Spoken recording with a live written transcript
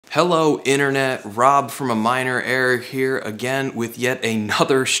Hello Internet, Rob from A Minor Error here again with yet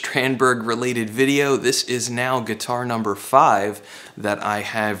another Strandberg related video. This is now guitar number 5 that I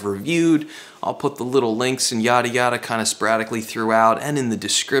have reviewed. I'll put the little links and yada yada kind of sporadically throughout and in the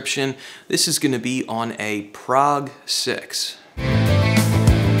description. This is going to be on a Prog 6.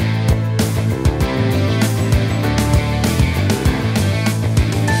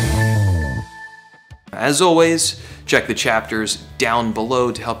 As always, check the chapters down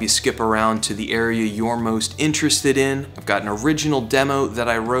below to help you skip around to the area you're most interested in. I've got an original demo that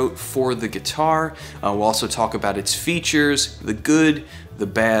I wrote for the guitar. We'll also talk about its features, the good, the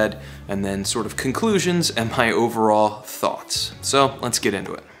bad, and then sort of conclusions and my overall thoughts. So let's get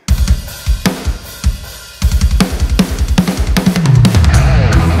into it.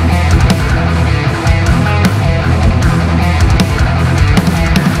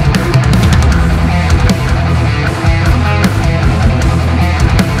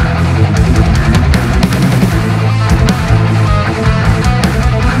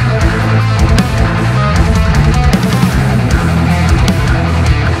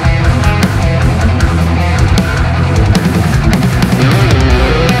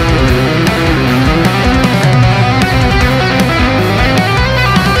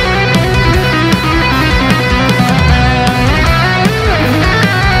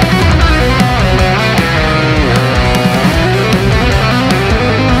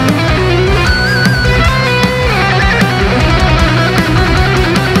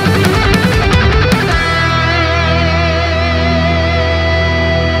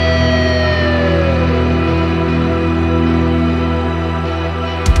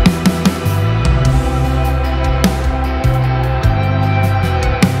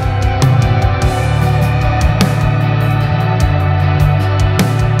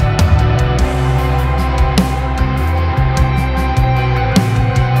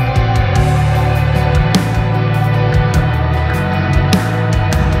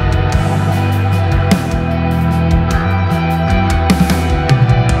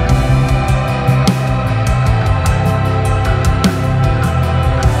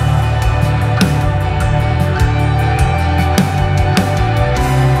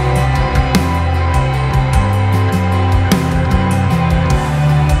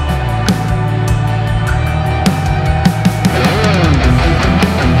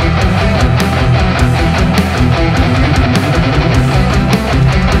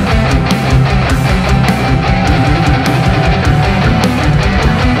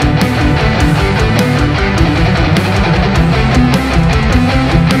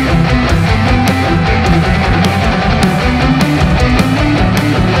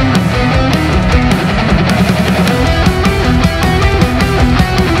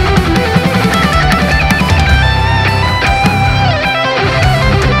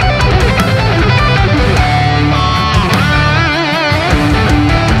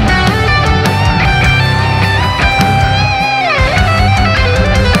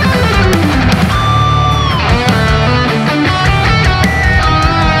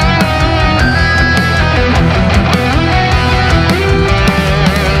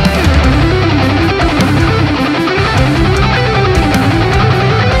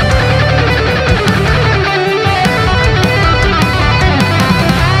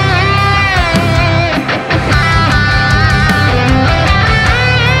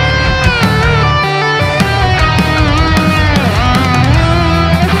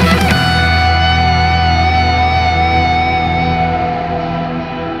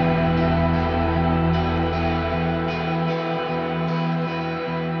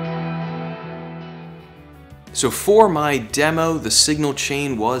 So for my demo, the signal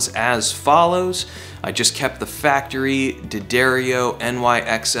chain was as follows. I just kept the factory D'Addario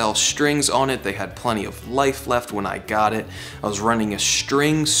NYXL strings on it. They had plenty of life left when I got it. I was running a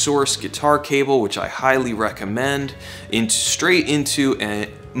string source guitar cable, which I highly recommend, straight into a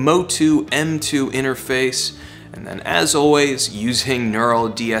Mo2 M2 interface. And then as always, using neural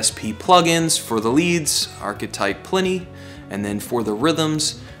DSP plugins for the leads, Archetype Pliny, and then for the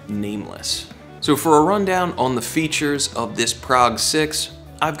rhythms, Nameless. So for a rundown on the features of this Prog 6,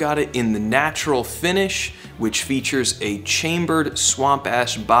 I've got it in the natural finish, which features a chambered swamp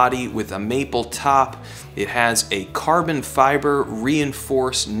ash body with a maple top. It has a carbon fiber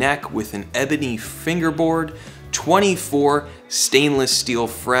reinforced neck with an ebony fingerboard, 24 stainless steel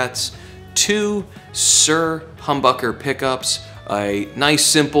frets, 2 Suhr humbucker pickups, a nice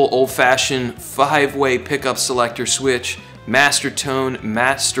simple old-fashioned 5-way pickup selector switch, master tone,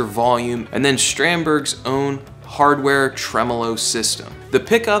 master volume, and then Strandberg's own hardware tremolo system. The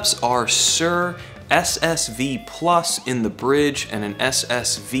pickups are Suhr SSV Plus in the bridge and an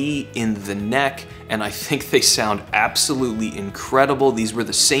SSV in the neck, and I think they sound absolutely incredible. These were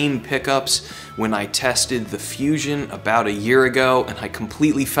the same pickups when I tested the Fusion about a year ago, and I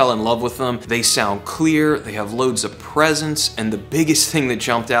completely fell in love with them. They sound clear, they have loads of presence, and the biggest thing that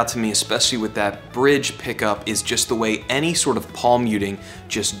jumped out to me, especially with that bridge pickup, is just the way any sort of palm muting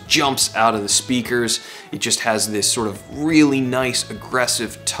just jumps out of the speakers. It just has this sort of really nice,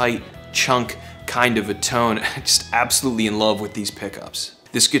 aggressive, tight chunk kind of a tone. I'm just absolutely in love with these pickups.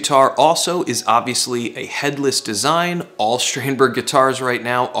 This guitar also is obviously a headless design. All Strandberg guitars right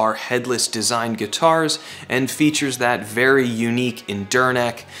now are headless design guitars and features that very unique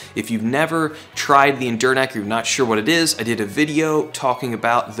endurneck. If you've never tried the endurneck or you're not sure what it is, I did a video talking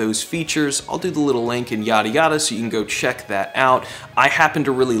about those features. I'll do the little link and yada yada so you can go check that out. I happen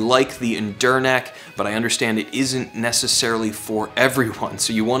to really like the endurneck, but I understand it isn't necessarily for everyone.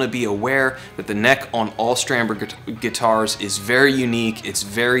 So you want to be aware that the neck on all Strandberg guitars is very unique. It's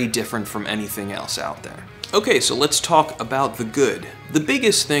very different from anything else out there. Okay, so let's talk about the good. The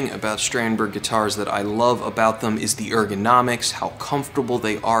biggest thing about Strandberg guitars that I love about them is the ergonomics, how comfortable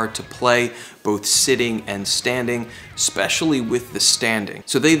they are to play, both sitting and standing, especially with the standing.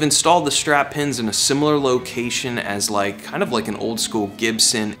 So they've installed the strap pins in a similar location as kind of like an old school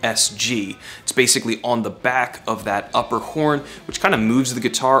Gibson SG. It's basically on the back of that upper horn, which kind of moves the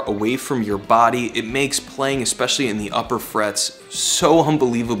guitar away from your body. It makes playing, especially in the upper frets, so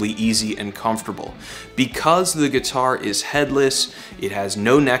unbelievably easy and comfortable. Because the guitar is headless, it has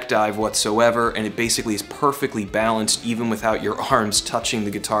no neck dive whatsoever, and it basically is perfectly balanced even without your arms touching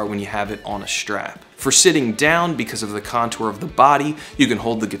the guitar when you have it on a strap. For sitting down, because of the contour of the body, you can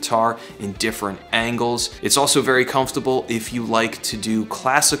hold the guitar in different angles. It's also very comfortable if you like to do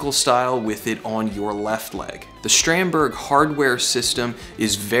classical style with it on your left leg. The Strandberg hardware system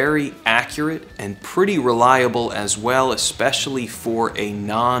is very accurate and pretty reliable as well, especially for a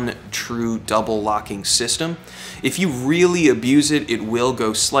non-true double locking system. If you really abuse it, it will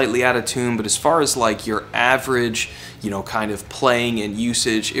go slightly out of tune, but as far as like your average, kind of playing and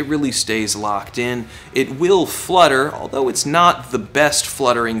usage, it really stays locked in. It will flutter, although it's not the best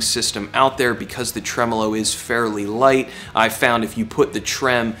fluttering system out there because the tremolo is fairly light. I found if you put the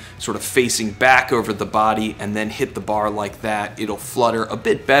trem sort of facing back over the body and then hit the bar like that, it'll flutter a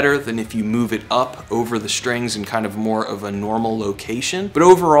bit better than if you move it up over the strings in kind of more of a normal location. But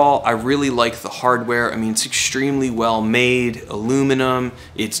overall, I really like the hardware. I mean, it's extremely well made, aluminum,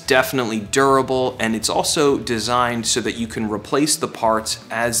 it's definitely durable, and it's also designed so that you can replace the parts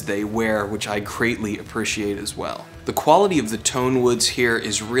as they wear, which I greatly appreciate as well. The quality of the tone woods here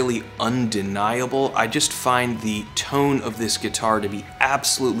is really undeniable. I just find the tone of this guitar to be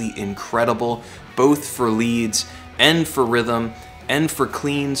absolutely incredible, both for leads and for rhythm and for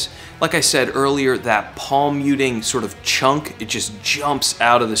cleans. Like I said earlier, that palm muting sort of chunk, it just jumps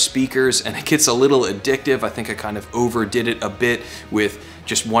out of the speakers and it gets a little addictive. I think I kind of overdid it a bit with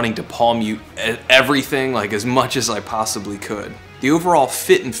just wanting to palm mute everything, like as much as I possibly could. The overall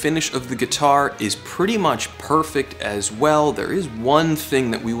fit and finish of the guitar is pretty much perfect as well. There is one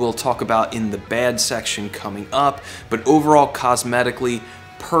thing that we will talk about in the bad section coming up, but overall cosmetically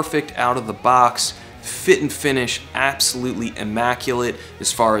perfect out of the box. Fit and finish absolutely immaculate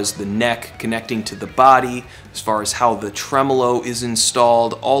as far as the neck connecting to the body, as far as how the tremolo is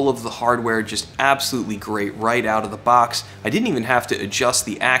installed, all of the hardware just absolutely great right out of the box. I didn't even have to adjust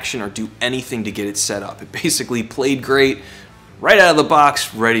the action or do anything to get it set up. It basically played great right out of the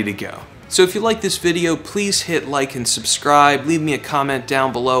box, ready to go. So if you like this video, please hit like and subscribe. Leave me a comment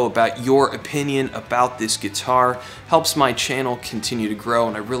down below about your opinion about this guitar. Helps my channel continue to grow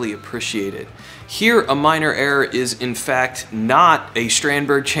and I really appreciate it. Here, A Minor Error is in fact not a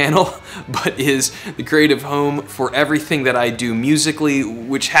Strandberg channel, but is the creative home for everything that I do musically,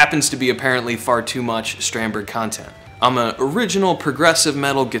 which happens to be apparently far too much Strandberg content. I'm an original progressive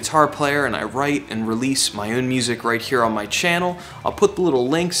metal guitar player and I write and release my own music right here on my channel. I'll put the little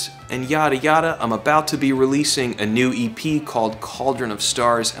links and yada yada. I'm about to be releasing a new EP called Cauldron of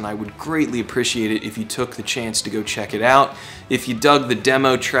Stars and I would greatly appreciate it if you took the chance to go check it out. If you dug the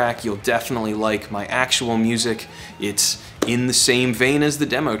demo track, you'll definitely like my actual music. It's in the same vein as the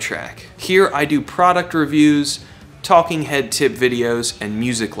demo track. Here I do product reviews, talking head tip videos, and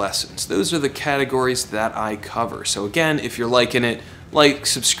music lessons. Those are the categories that I cover. So again, if you're liking it, like,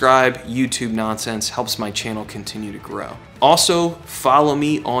 subscribe, YouTube nonsense helps my channel continue to grow. Also, follow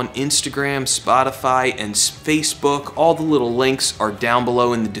me on Instagram, Spotify, and Facebook. All the little links are down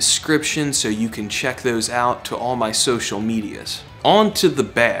below in the description so you can check those out to all my social medias. On to the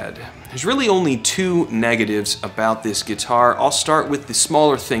bad. There's really only two negatives about this guitar. I'll start with the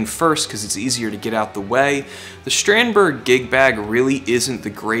smaller thing first because it's easier to get out the way. The Strandberg gig bag really isn't the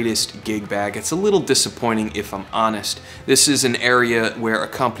greatest gig bag. It's a little disappointing if I'm honest. This is an area where a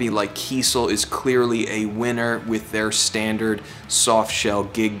company like Kiesel is clearly a winner with their standard soft shell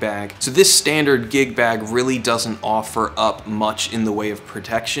gig bag. So this standard gig bag really doesn't offer up much in the way of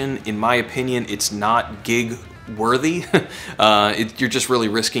protection. In my opinion, it's not gig worthy. You're just really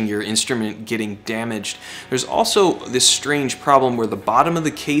risking your instrument getting damaged. There's also this strange problem where the bottom of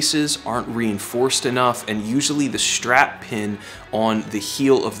the cases aren't reinforced enough, and usually the strap pin on the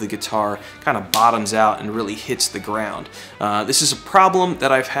heel of the guitar kind of bottoms out and really hits the ground. This is a problem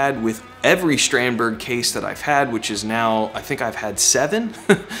that I've had with every Strandberg case that I've had, which is now, I think I've had 7.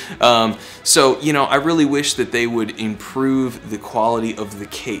 So, you know, I really wish that they would improve the quality of the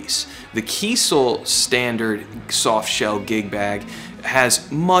case. The Kiesel standard soft shell gig bag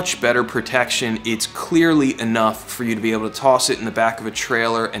has much better protection. It's clearly enough for you to be able to toss it in the back of a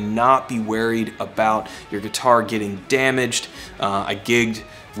trailer and not be worried about your guitar getting damaged. I gigged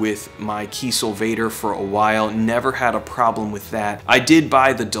with my Kiesel Vader for a while, never had a problem with that. I did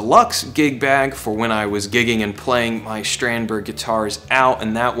buy the deluxe gig bag for when I was gigging and playing my Strandberg guitars out,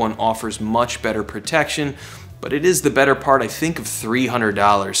 and that one offers much better protection, but it is the better part, I think, of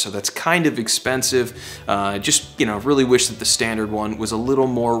 $300, so that's kind of expensive. Just, you know, really wish that the standard one was a little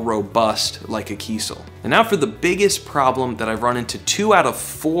more robust like a Kiesel. And now for the biggest problem that I've run into 2 out of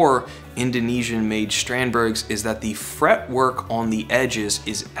 4 Indonesian made Strandbergs is that the fretwork on the edges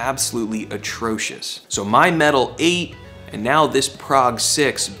is absolutely atrocious. So my Metal 8 and now this Prog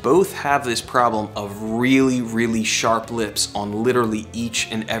 6 both have this problem of really sharp lips on literally each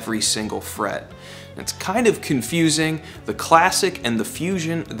and every single fret. It's kind of confusing. The Classic and the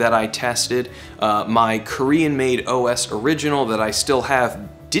Fusion that I tested, my Korean-made OS original that I still have,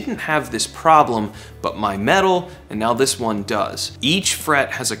 didn't have this problem, but my Metal, and now this one does. Each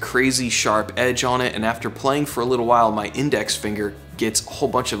fret has a crazy sharp edge on it, and after playing for a little while, my index finger gets a whole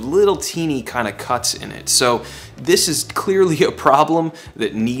bunch of little teeny kind of cuts in it. So this is clearly a problem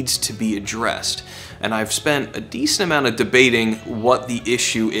that needs to be addressed. And I've spent a decent amount of debating what the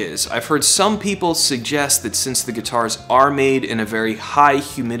issue is. I've heard some people suggest that since the guitars are made in a very high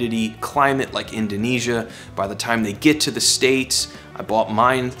humidity climate like Indonesia, by the time they get to the States, I bought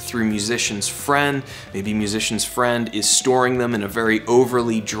mine through Musician's Friend. Maybe Musician's Friend is storing them in a very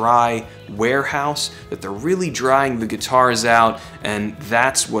overly dry warehouse, that they're really drying the guitars out, and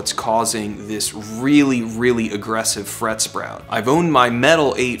that's what's causing this really aggressive fret sprout. I've owned my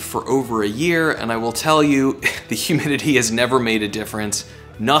Metal 8 for over a year, and I will tell you, the humidity has never made a difference.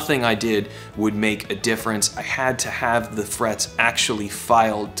 Nothing I did would make a difference. I had to have the frets actually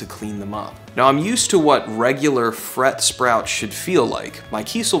filed to clean them up. Now I'm used to what regular fret sprout should feel like. My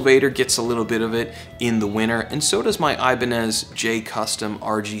Kiesel Vader gets a little bit of it in the winter, and so does my Ibanez J Custom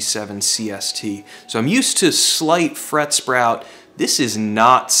RG7 CST. So I'm used to slight fret sprout. This is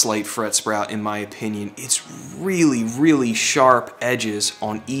not slight fret sprout in my opinion. It's really sharp edges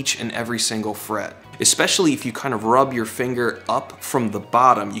on each and every single fret. Especially if you kind of rub your finger up from the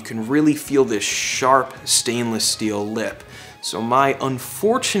bottom, you can really feel this sharp stainless steel lip. So my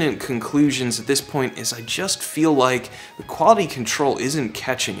unfortunate conclusions at this point is I just feel like the quality control isn't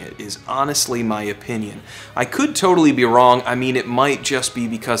catching it, is honestly my opinion. I could totally be wrong. I mean, it might just be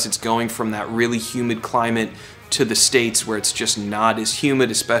because it's going from that really humid climate to the States where it's just not as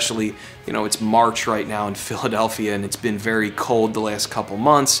humid, especially, you know, it's March right now in Philadelphia and it's been very cold the last couple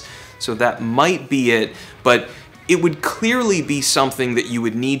months. So that might be it, but it would clearly be something that you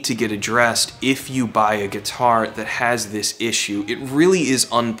would need to get addressed if you buy a guitar that has this issue. It really is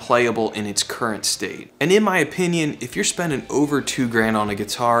unplayable in its current state. And in my opinion, if you're spending over $2,000 on a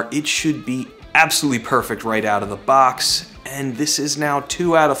guitar, it should be absolutely perfect right out of the box. And this is now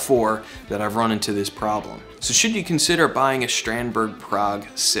 2 out of 4 that I've run into this problem. So should you consider buying a Strandberg Prog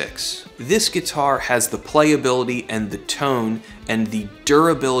 6? This guitar has the playability and the tone and the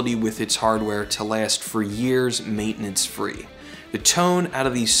durability with its hardware to last for years maintenance free. The tone out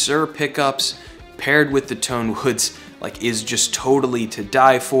of these Suhr pickups paired with the tone woods is just totally to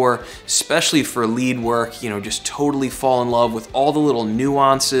die for, especially for lead work. You know, just totally fall in love with all the little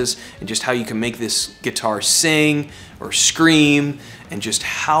nuances and just how you can make this guitar sing or scream and just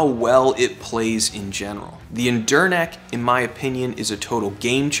how well it plays in general. The endurneck, in my opinion, is a total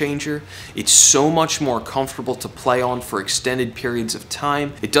game changer. It's so much more comfortable to play on for extended periods of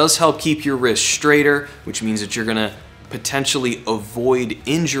time. It does help keep your wrist straighter, which means that you're gonna potentially avoid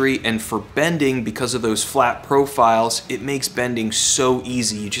injury, and for bending, because of those flat profiles, it makes bending so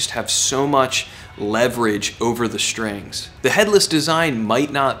easy. You just have so much leverage over the strings. The headless design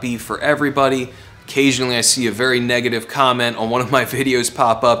might not be for everybody. Occasionally I see a very negative comment on one of my videos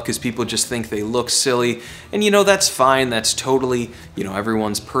pop up because people just think they look silly. And you know, that's fine. That's totally, you know,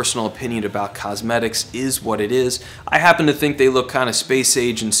 everyone's personal opinion about cosmetics is what it is. I happen to think they look kind of space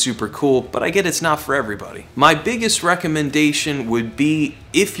age and super cool, but I get it's not for everybody. My biggest recommendation would be,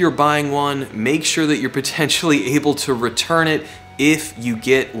 if you're buying one, make sure that you're potentially able to return it if you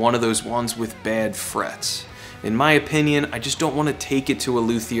get one of those ones with bad frets. In my opinion, I just don't want to take it to a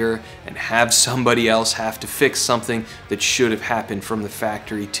luthier and have somebody else have to fix something that should have happened from the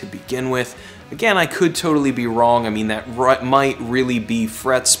factory to begin with. Again, I could totally be wrong. I mean, that might really be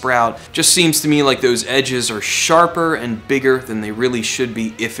fret sprout. Just seems to me like those edges are sharper and bigger than they really should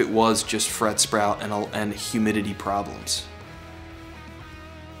be if it was just fret sprout and humidity problems.